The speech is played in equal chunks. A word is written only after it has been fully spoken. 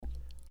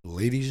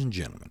Ladies and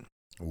gentlemen,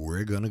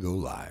 we're going to go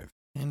live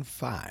in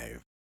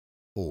 5,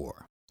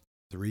 4,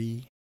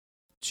 3,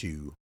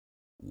 2,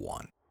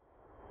 1.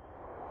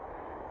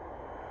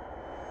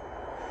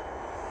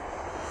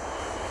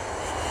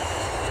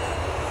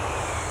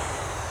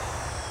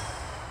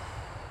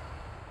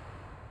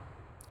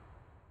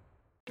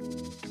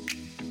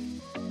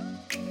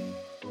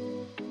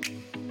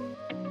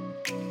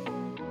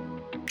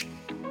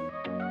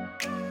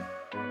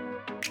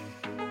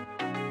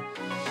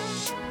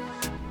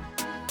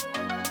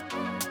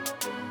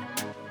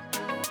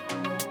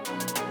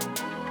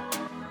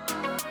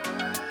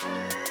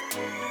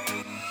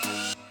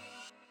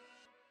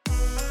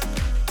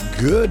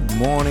 Good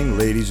morning,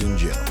 ladies and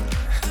gentlemen.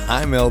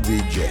 I'm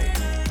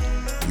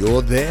LBJ.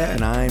 You're there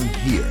and I'm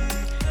here,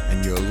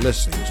 and you're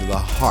listening to the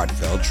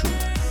Heartfelt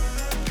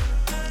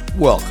Truth.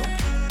 Welcome.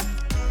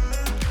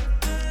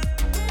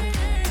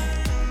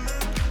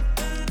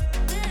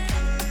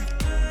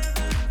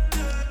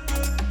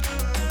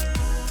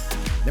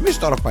 Let me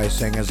start off by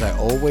saying, as I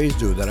always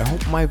do, that I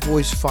hope my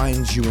voice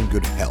finds you in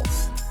good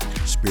health,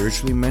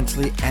 spiritually,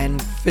 mentally,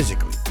 and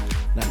physically.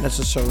 Not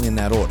necessarily in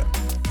that order,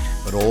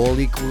 but all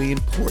equally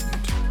important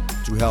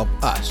to help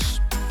us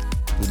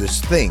through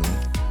this thing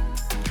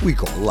we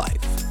call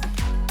life.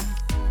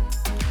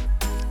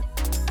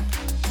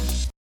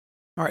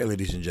 All right,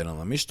 ladies and gentlemen,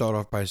 let me start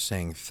off by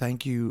saying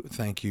thank you.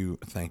 Thank you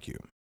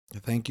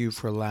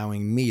for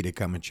allowing me to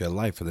come into your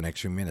life for the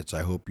next few minutes.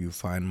 I hope you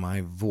find my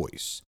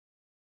voice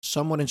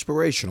somewhat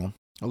inspirational,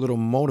 a little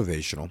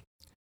motivational,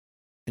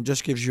 and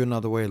just gives you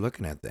another way of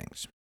looking at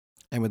things.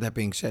 And with that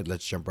being said,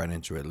 let's jump right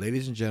into it.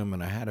 Ladies and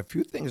gentlemen, I had a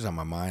few things on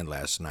my mind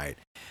last night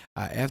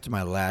after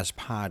my last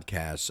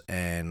podcast,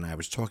 and I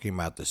was talking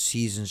about the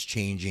seasons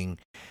changing,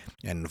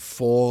 and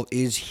fall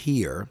is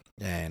here,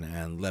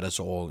 and let us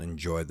all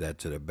enjoy that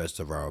to the best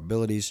of our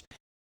abilities,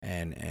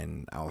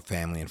 and our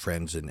family and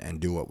friends,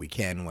 and do what we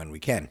can when we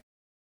can.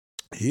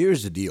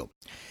 Here's the deal.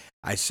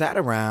 I sat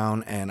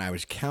around, and I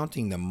was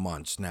counting the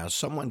months. Now,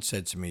 someone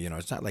said to me,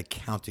 it's not like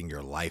counting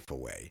your life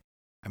away.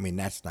 I mean,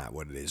 that's not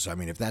what it is. I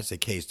mean, if that's the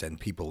case, then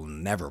people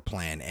never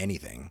plan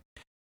anything.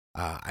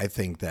 I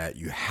think that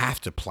you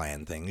have to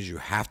plan things. You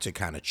have to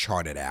kind of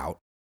chart it out.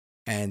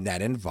 And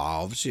that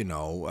involves,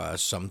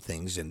 some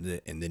things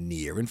in the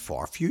near and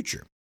far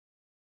future.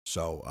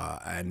 So,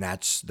 and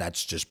that's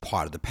just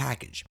part of the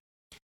package.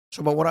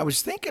 So, but what I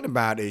was thinking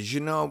about is,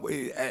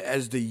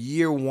 as the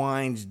year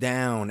winds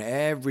down,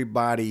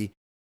 everybody,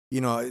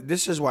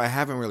 this is why I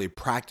haven't really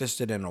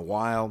practiced it in a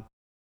while.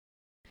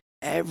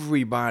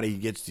 Everybody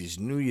gets these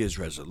New Year's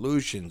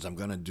resolutions. I'm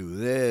going to do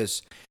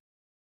this.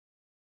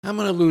 I'm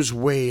going to lose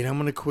weight. I'm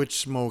going to quit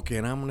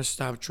smoking. I'm going to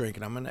stop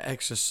drinking. I'm going to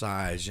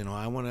exercise.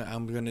 I'm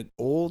going to,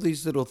 all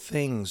these little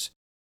things.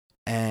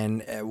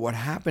 And what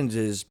happens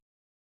is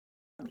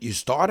you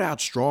start out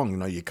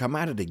strong. You come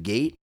out of the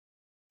gate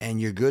and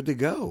you're good to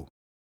go.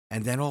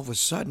 And then all of a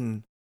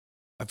sudden,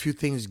 a few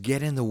things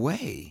get in the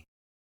way.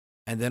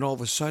 And then all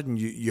of a sudden,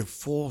 you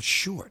fall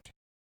short.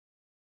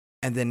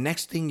 And the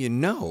next thing you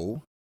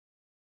know,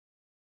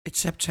 it's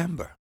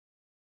September.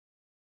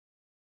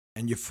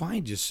 And you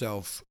find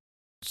yourself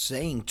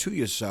saying to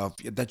yourself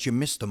that you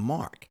missed the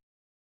mark.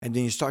 And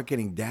then you start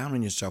getting down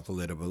on yourself a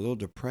little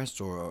depressed,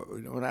 or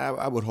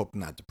I would hope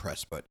not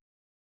depressed, but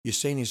you're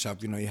saying to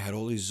yourself, you had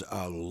all these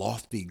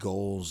lofty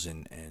goals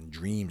and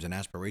dreams and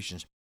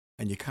aspirations,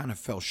 and you kind of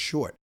fell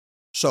short.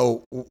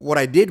 So what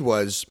I did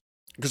was,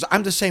 because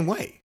I'm the same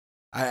way.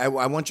 I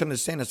want you to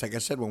understand this. Like I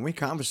said, when we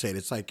conversate,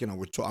 it's like,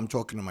 I'm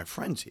talking to my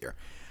friends here.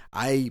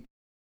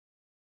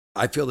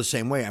 I feel the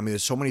same way. I mean,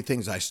 there's so many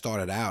things I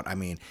started out. I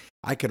mean,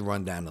 I could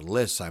run down the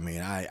list. I mean,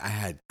 I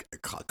had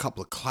a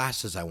couple of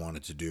classes I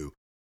wanted to do.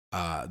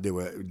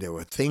 There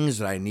were things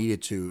that I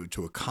needed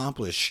to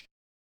accomplish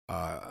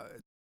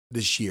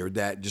this year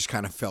that just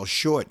kind of fell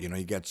short. You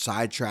get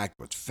sidetracked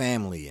with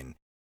family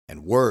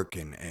and work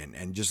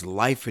and just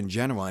life in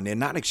general. And they're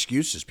not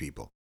excuses,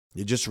 people.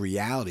 They're just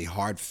reality,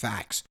 hard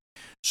facts.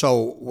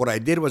 So what I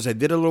did was I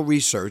did a little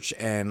research,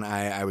 and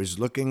I was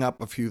looking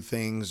up a few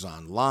things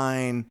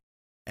online.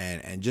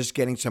 And just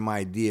getting some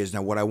ideas.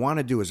 Now, what I want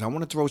to do is I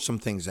want to throw some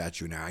things at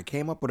you now. I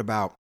came up with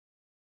about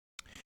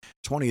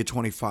 20 or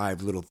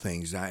 25 little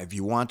things. Now, if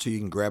you want to, you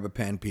can grab a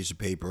pen, piece of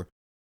paper,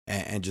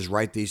 and just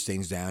write these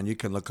things down. You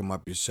can look them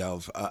up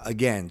yourself.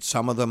 Again,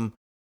 some of them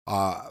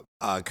are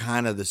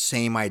kind of the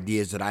same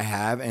ideas that I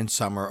have, and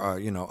some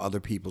are other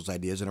people's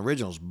ideas and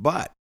originals.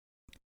 But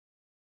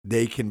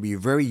they can be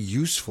very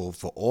useful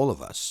for all of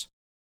us.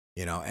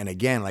 And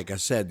again, like I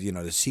said,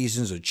 the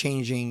seasons are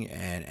changing,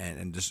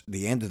 and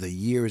the end of the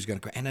year is going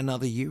to come, and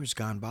another year has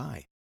gone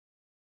by.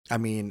 I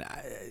mean,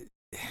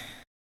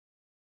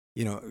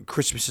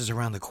 Christmas is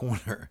around the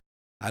corner.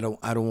 I don't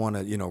want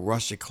to,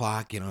 rush the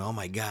clock. Oh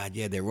my God,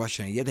 yeah, they're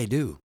rushing it. Yeah, they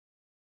do.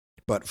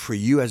 But for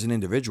you as an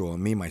individual,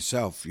 and me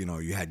myself,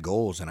 you had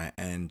goals,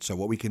 and so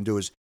what we can do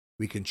is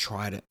we can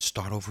try to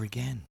start over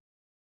again.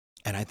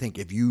 And I think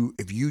if you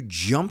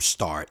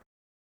jumpstart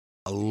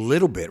a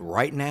little bit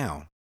right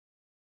now,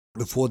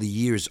 before the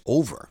year is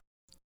over,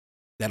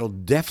 that'll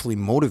definitely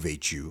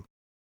motivate you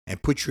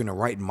and put you in the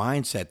right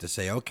mindset to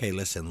say, okay,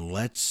 listen,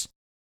 let's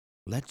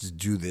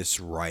do this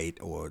right,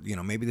 or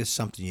maybe there's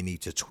something you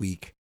need to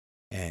tweak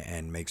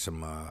and make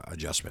some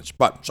adjustments.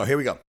 But so here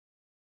we go.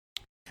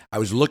 I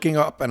was looking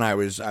up and I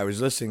was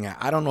listening.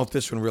 I don't know if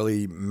this one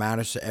really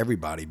matters to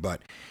everybody,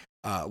 but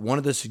one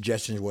of the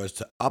suggestions was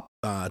to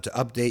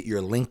update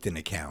your LinkedIn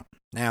account.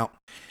 Now,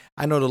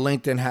 I know the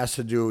LinkedIn has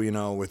to do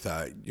with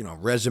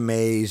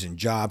resumes and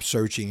job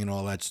searching and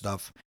all that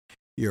stuff.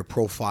 Your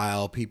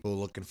profile, people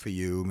looking for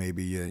you,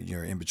 maybe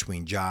you're in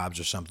between jobs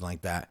or something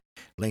like that.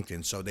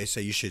 LinkedIn. So they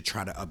say you should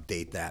try to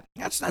update that.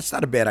 That's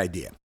not a bad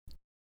idea.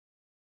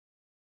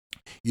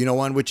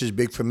 One which is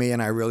big for me,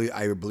 and I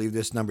believe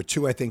this. Number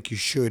two, I think you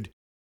should,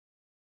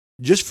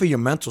 just for your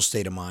mental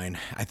state of mind,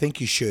 I think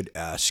you should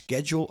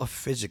schedule a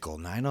physical.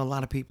 Now, I know a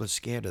lot of people are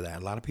scared of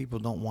that. A lot of people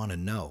don't want to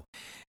know.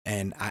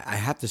 And I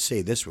have to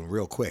say this one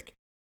real quick.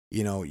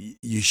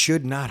 You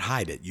should not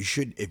hide it. You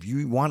should, if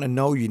you want to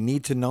know, you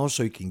need to know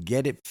so you can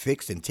get it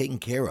fixed and taken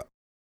care of.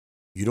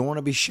 You don't want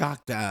to be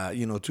shocked,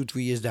 2,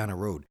 3 years down the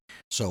road.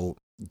 So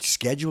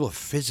schedule a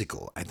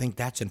physical. I think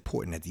that's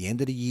important at the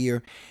end of the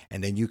year.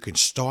 And then you can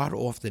start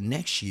off the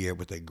next year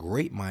with a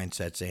great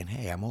mindset saying,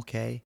 hey, I'm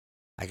okay.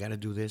 I got to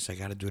do this. I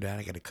got to do that.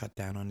 I got to cut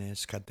down on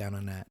this, cut down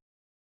on that.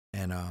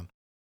 And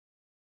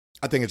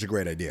I think it's a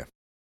great idea.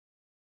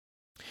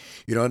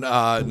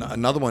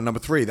 Another one, number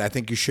three, I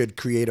think you should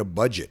create a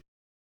budget.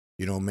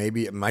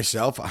 Maybe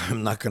myself,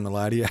 I'm not going to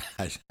lie to you.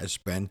 I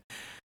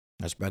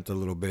spent a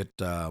little bit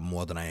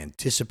more than I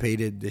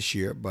anticipated this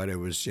year, but it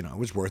was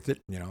worth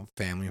it.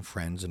 Family and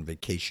friends and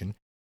vacation.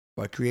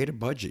 But create a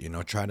budget.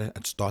 Try to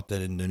start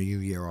that in the new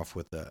year off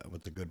with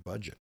a good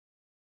budget.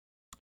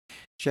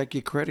 Check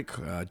your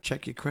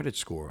credit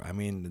score. I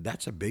mean,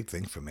 that's a big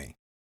thing for me.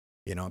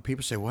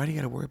 People say, why do you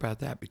got to worry about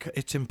that? Because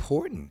it's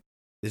important.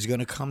 There's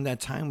going to come that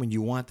time when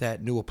you want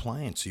that new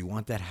appliance, you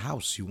want that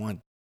house, your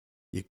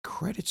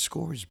credit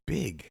score is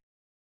big.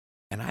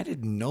 And I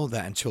didn't know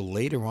that until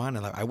later on.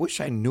 And I wish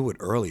I knew it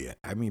earlier.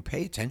 I mean,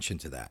 pay attention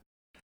to that.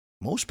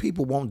 Most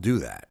people won't do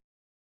that.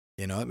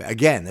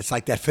 Again, it's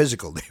like that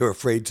physical. They were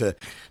afraid to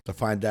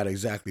find out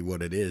exactly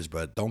what it is,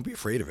 but don't be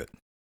afraid of it.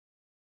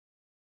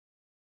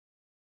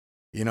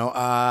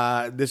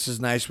 This is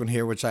nice one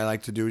here, which I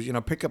like to do is,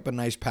 pick up a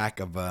nice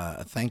pack of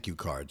thank you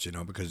cards,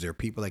 because there are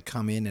people that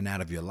come in and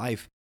out of your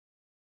life.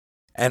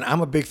 And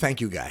I'm a big thank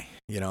you guy.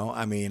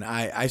 I mean,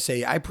 I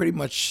say, I pretty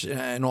much,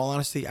 in all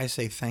honesty, I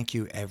say thank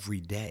you every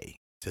day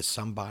to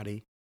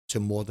somebody, to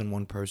more than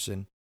one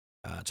person,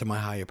 to my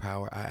higher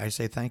power. I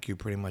say thank you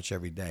pretty much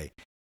every day.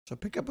 So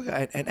pick up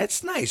and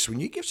it's nice when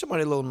you give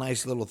somebody a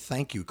nice little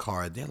thank you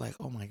card. They're like,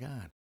 oh my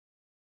God,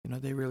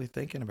 they're really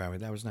thinking about me.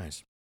 That was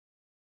nice.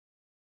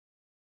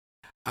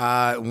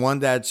 One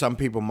that some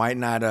people might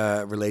not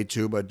relate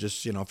to, but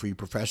just for you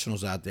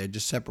professionals out there,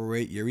 just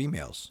separate your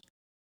emails.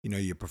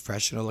 Your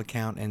professional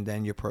account and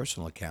then your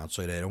personal account,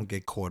 so they don't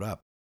get caught up.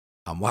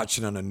 I'm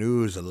watching on the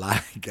news, a lot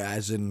of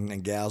guys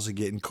and gals are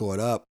getting caught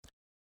up,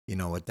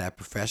 with that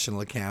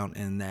professional account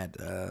and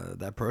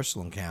that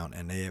personal account,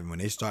 and when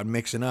they start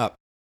mixing up,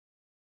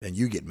 then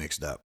you get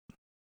mixed up.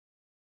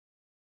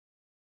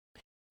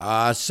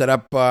 Set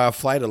up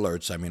flight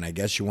alerts. I mean, I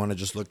guess you want to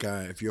just look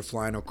if you're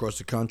flying across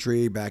the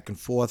country, back and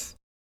forth.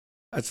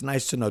 That's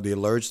nice to know the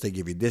alerts. They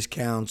give you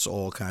discounts,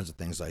 all kinds of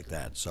things like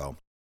that. So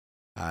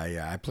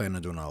I plan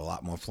on doing a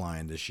lot more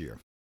flying this year.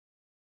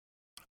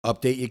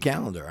 Update your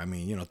calendar. I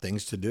mean,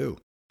 things to do.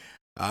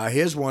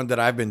 Here's one that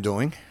I've been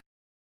doing.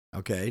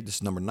 Okay, this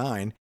is number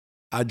 9.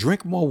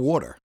 Drink more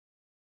water.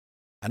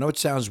 I know it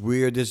sounds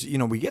weird.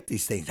 We get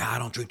these things.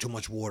 Don't drink too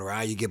much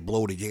water. You get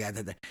bloated. You got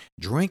that.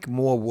 Drink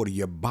more water.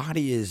 Your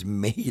body is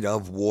made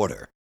of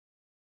water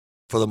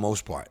for the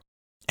most part.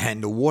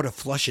 And the water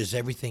flushes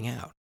everything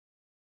out.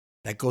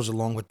 That goes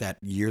along with that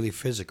yearly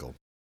physical.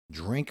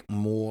 Drink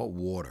more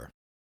water.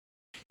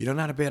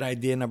 Not a bad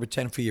idea. Number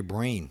 10 for your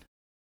brain.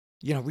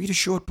 Read a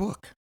short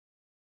book.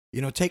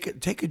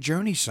 Take a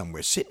journey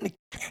somewhere. Sit in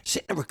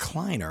a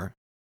recliner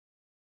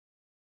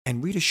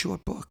and read a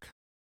short book.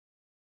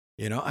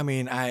 I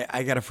mean,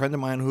 I got a friend of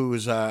mine who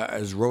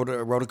has wrote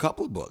a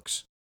couple of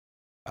books.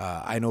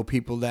 I know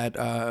people that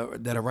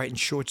are writing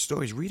short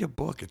stories. Read a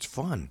book; it's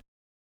fun.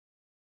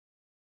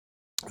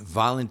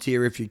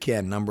 Volunteer if you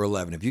can. Number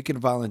 11. If you can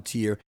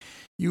volunteer,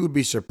 you would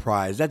be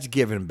surprised. That's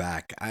giving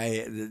back.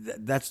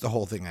 That's the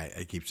whole thing.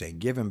 I keep saying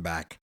giving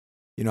back.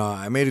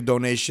 I made a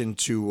donation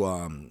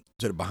to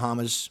the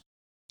Bahamas,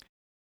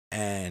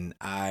 and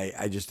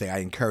I just think I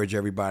encourage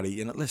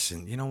everybody.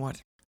 Listen. You know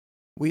what?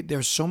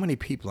 There's so many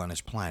people on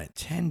this planet.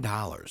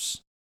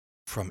 $10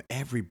 from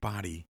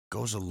everybody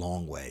goes a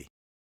long way.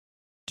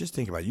 Just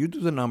think about it. You do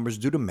the numbers,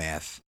 do the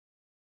math,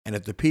 and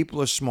if the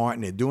people are smart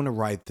and they're doing the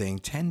right thing,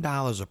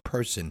 $10 a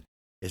person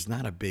is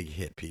not a big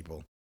hit,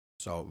 people.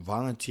 So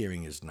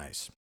volunteering is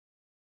nice.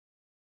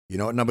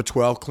 Number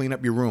 12, clean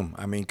up your room.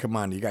 I mean, come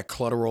on, you got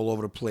clutter all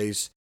over the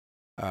place.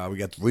 We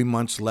got 3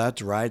 months left,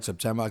 right?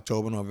 September,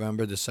 October,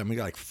 November, December. We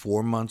got like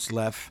 4 months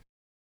left.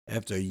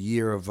 After a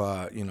year of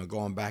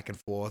going back and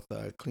forth,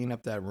 clean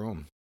up that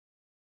room.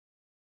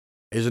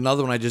 Here's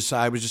another one.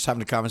 I was just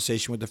having a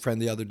conversation with a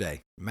friend the other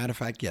day. Matter of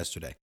fact,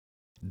 yesterday.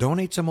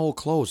 Donate some old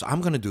clothes.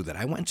 I'm going to do that.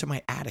 I went into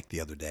my attic the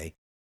other day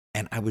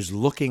and I was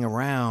looking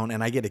around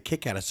and I get a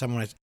kick out of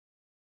someone.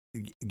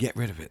 Get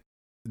rid of it.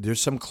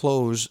 There's some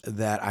clothes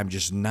that I'm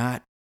just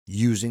not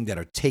using that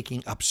are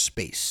taking up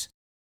space.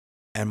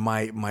 And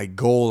my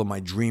goal and my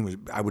dream is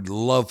I would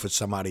love for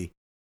somebody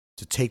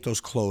to take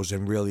those clothes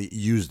and really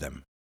use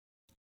them.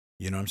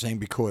 You know what I'm saying?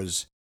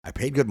 Because I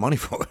paid good money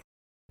for it,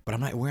 but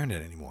I'm not wearing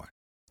it anymore.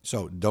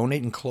 So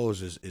donating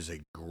clothes is a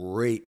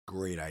great,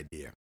 great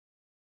idea.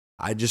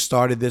 I just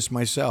started this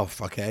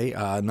myself, okay?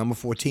 Number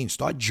 14,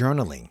 start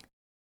journaling.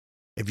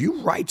 If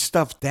you write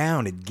stuff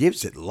down, it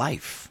gives it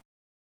life.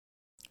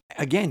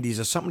 Again, these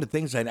are some of the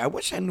things I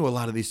wish I knew a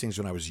lot of these things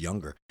when I was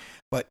younger.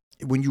 But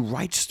when you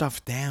write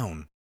stuff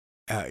down,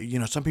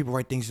 some people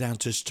write things down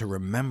just to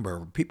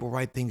remember. People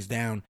write things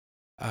down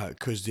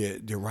because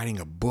they're writing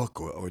a book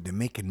or they're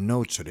making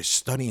notes or they're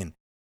studying.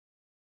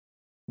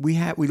 We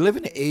live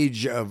in an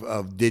age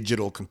of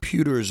digital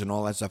computers and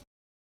all that stuff,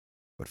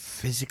 but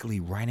physically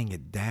writing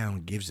it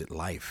down gives it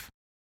life,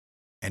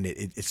 and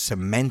it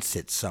cements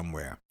it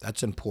somewhere.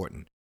 That's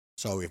important.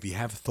 So if you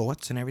have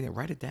thoughts and everything,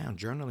 write it down.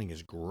 Journaling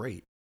is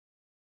great.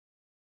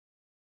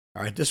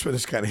 All right, this one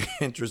is kind of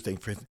interesting.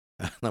 For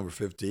number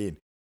 15.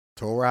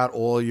 Throw out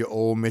all your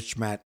old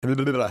mismatch. Let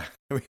me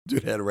do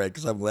that right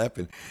because I'm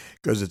laughing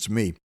because it's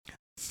me.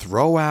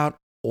 Throw out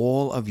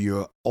all of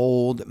your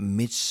old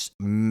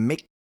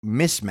mismatched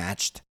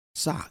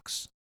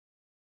socks.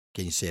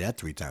 Can you say that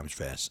 3 times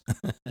fast?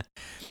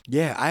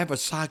 Yeah, I have a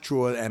sock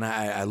drawer and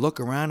I look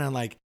around and I'm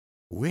like,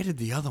 where did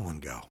the other one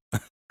go?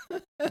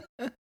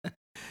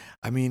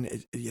 I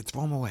mean, you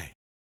throw them away.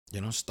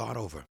 Start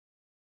over.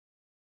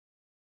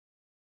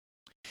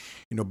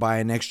 Buy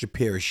an extra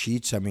pair of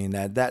sheets. I mean,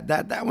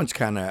 that one's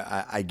kind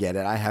of, I get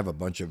it. I have a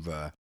bunch of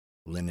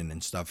linen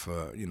and stuff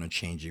for,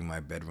 changing my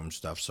bedroom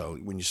stuff. So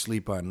when you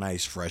sleep on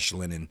nice, fresh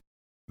linen,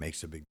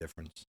 makes a big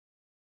difference.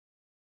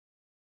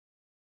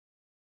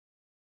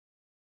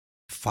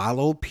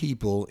 Follow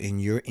people in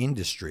your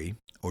industry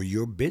or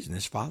your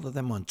business. Follow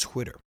them on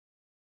Twitter.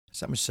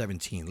 That's number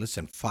 17.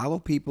 Listen, follow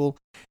people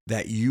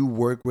that you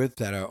work with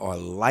that are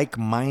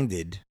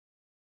like-minded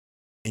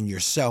in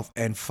yourself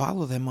and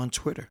follow them on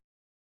Twitter.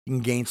 You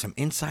can gain some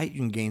insight. You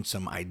can gain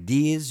some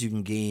ideas. You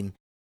can gain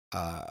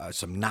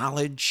some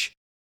knowledge.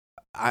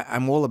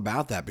 I'm all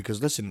about that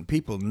because, listen,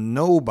 people,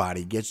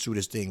 nobody gets through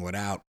this thing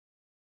without,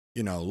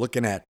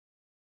 looking at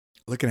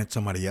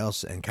somebody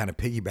else and kind of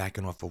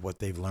piggybacking off of what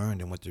they've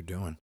learned and what they're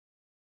doing.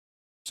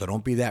 So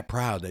don't be that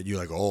proud that you're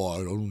like, oh,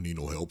 I don't need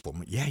no help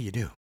from it. Yeah, you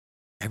do.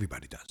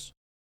 Everybody does.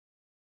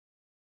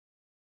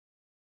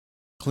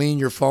 Clean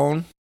your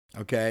phone.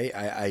 Okay.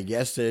 I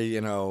guess,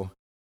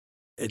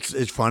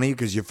 it's funny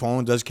because your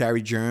phone does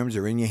carry germs.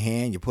 They're in your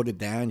hand. You put it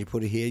down. You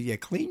put it here. Yeah,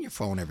 clean your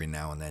phone every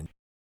now and then.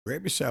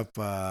 Grab yourself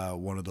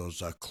one of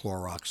those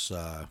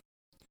Clorox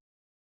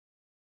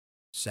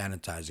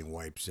sanitizing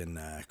wipes and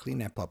clean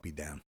that puppy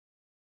down.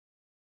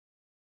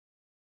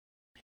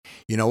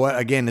 You know what?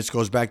 Again, this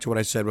goes back to what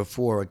I said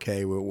before.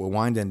 Okay, we're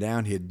winding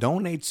down here.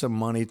 Donate some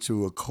money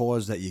to a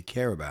cause that you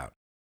care about.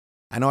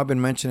 I know I've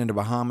been mentioning the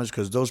Bahamas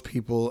because those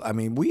people, I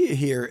mean, we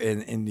here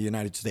in the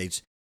United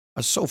States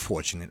are so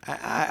fortunate.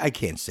 I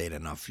can't say it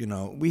enough.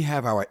 We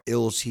have our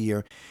ills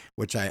here,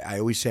 which I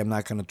always say I'm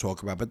not going to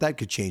talk about, but that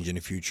could change in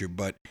the future.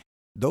 But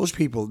those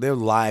people, their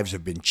lives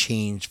have been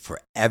changed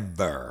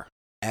forever,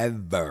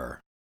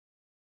 ever.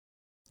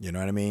 You know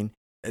what I mean?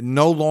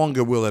 No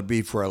longer will it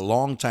be for a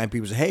long time.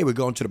 People say, hey, we're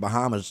going to the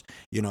Bahamas.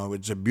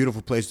 It's a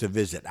beautiful place to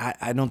visit.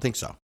 I don't think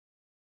so.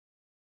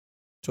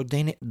 So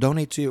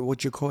donate to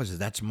what your cause is.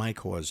 That's my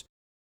cause.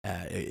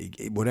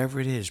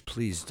 Whatever it is,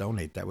 please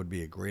donate. That would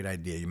be a great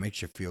idea. It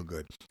makes you feel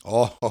good.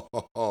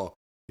 Oh,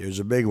 here's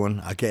a big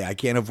one. Okay, I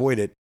can't avoid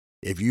it.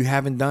 If you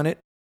haven't done it,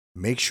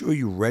 make sure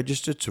you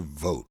register to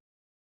vote.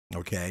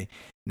 Okay?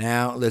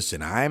 Now,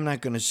 listen, I'm not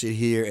going to sit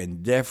here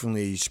and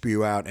definitely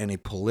spew out any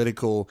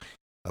political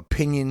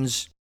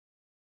opinions,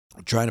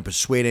 trying to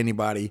persuade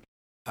anybody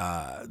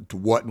to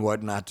what and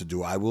what not to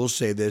do. I will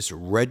say this,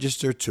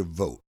 register to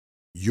vote.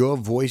 Your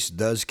voice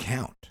does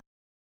count.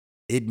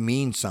 It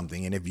means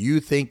something. And if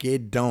you think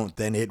it don't,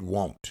 then it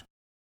won't.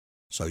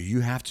 So you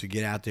have to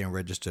get out there and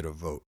register to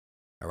vote.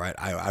 All right.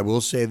 I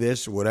will say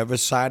this, whatever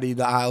side of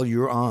the aisle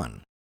you're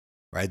on,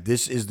 right?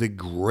 This is the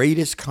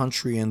greatest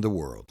country in the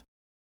world.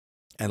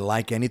 And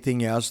like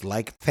anything else,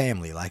 like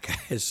family, like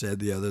I said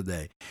the other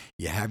day,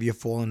 you have your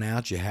falling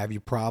out, you have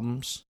your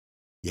problems,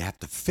 you have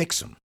to fix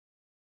them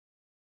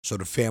so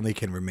the family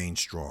can remain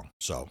strong.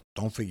 So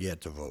don't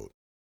forget to vote.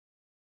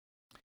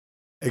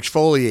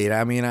 Exfoliate.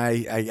 I mean,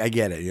 I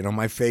get it.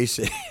 My face,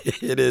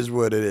 it is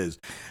what it is.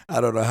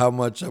 I don't know how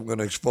much I'm going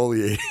to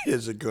exfoliate.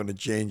 Is it going to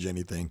change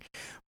anything?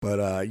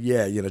 But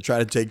yeah, try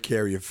to take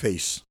care of your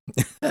face.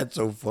 That's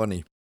so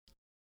funny.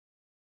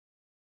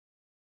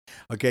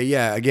 Okay,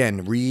 yeah,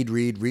 again,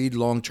 read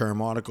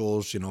long-term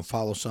articles,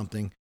 follow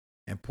something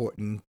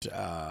important,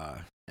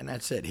 and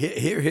that's it.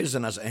 Here's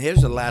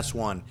the last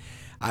one.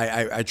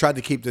 I tried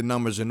to keep the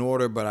numbers in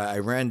order, but I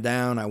ran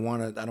down. I don't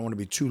want to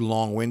be too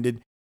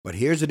long-winded. But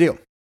here's the deal.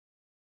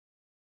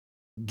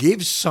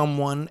 Give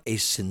someone a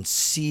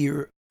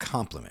sincere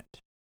compliment.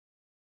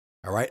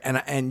 All right?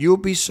 And you'll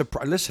be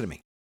surprised. Listen to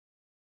me.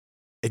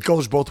 It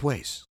goes both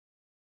ways.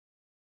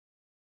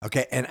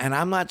 Okay? And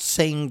I'm not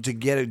saying to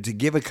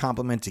give a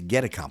compliment to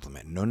get a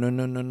compliment. No.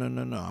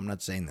 I'm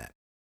not saying that.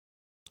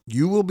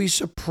 You will be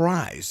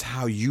surprised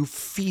how you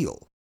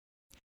feel.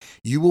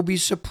 You will be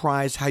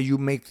surprised how you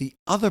make the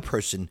other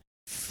person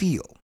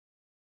feel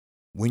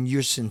when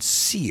you're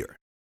sincere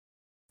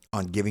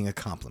on giving a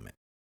compliment.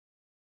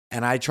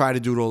 And I try to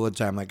do it all the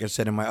time. Like I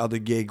said, in my other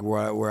gig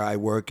where I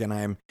work,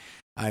 and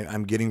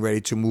I'm getting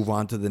ready to move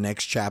on to the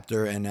next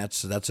chapter, and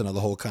that's another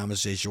whole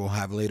conversation we'll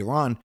have later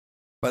on.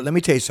 But let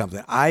me tell you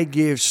something. I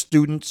give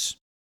students,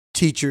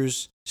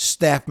 teachers,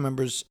 staff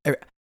members,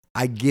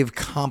 I give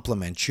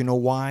compliments. You know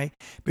why?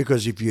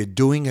 Because if you're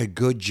doing a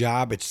good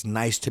job, it's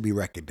nice to be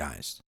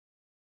recognized.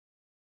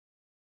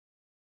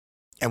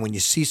 And when you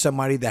see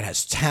somebody that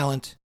has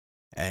talent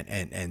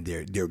and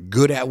they're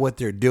good at what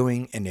they're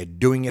doing and they're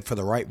doing it for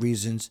the right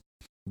reasons,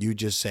 you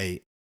just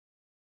say,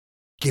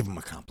 give them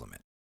a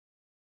compliment.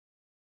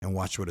 And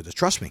watch what it does.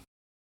 Trust me.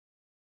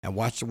 And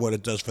watch what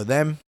it does for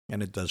them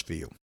and it does for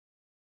you.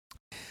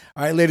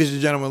 All right, ladies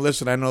and gentlemen,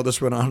 listen, I know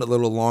this went on a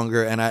little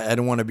longer, and I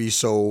don't want to be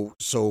so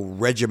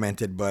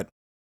regimented, but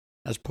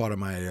that's part of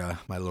my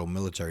my little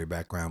military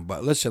background.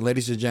 But listen,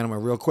 ladies and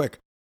gentlemen, real quick,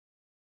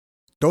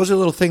 those are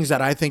little things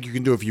that I think you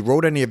can do. If you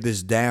wrote any of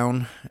this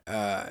down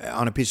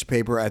on a piece of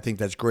paper, I think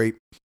that's great.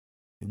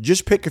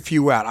 Just pick a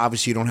few out.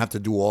 Obviously, you don't have to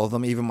do all of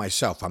them. Even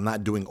myself, I'm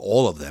not doing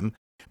all of them,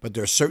 but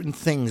there are certain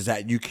things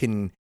that you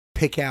can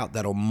pick out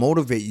that'll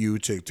motivate you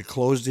to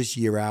close this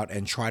year out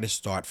and try to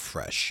start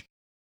fresh.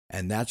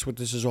 And that's what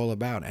this is all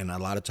about. And a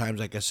lot of times,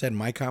 like I said,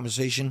 my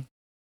conversation,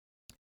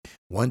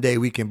 one day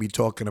we can be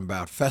talking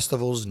about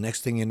festivals.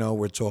 Next thing you know,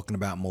 we're talking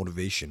about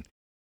motivation.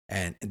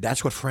 And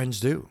that's what friends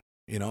do,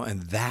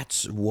 and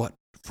that's what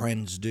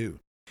friends do.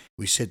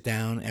 We sit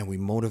down and we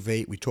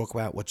motivate. We talk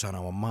about what's on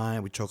our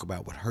mind. We talk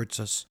about what hurts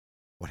us,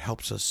 what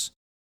helps us,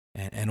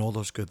 and all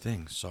those good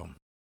things. So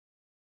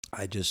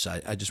I just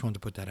wanted to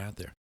put that out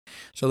there.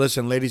 So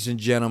listen, ladies and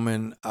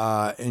gentlemen,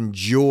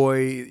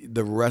 enjoy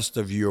the rest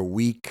of your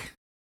week.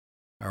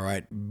 All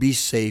right, be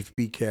safe,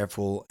 be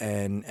careful,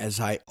 and as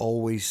I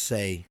always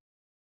say,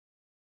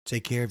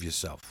 take care of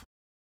yourself.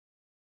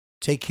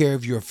 Take care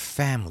of your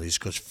families,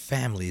 because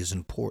family is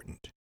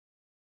important.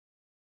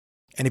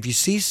 And if you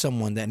see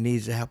someone that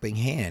needs a helping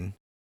hand,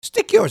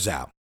 stick yours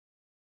out.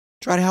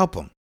 Try to help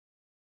them.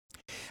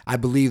 I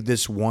believe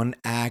this one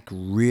act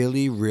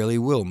really, really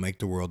will make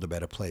the world a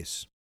better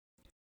place.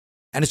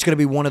 And it's going to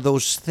be one of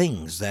those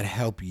things that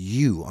help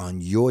you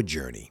on your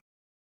journey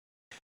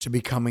to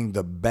becoming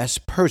the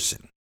best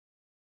person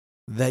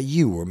that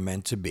you were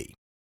meant to be.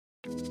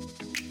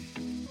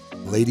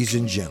 Ladies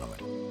and gentlemen,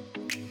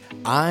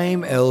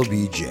 I'm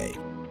LBJ.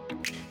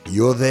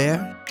 You're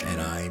there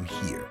and I'm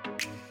here.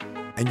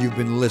 And you've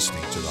been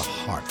listening to the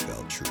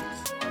Heartfelt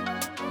Truth.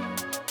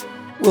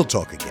 We'll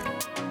talk again.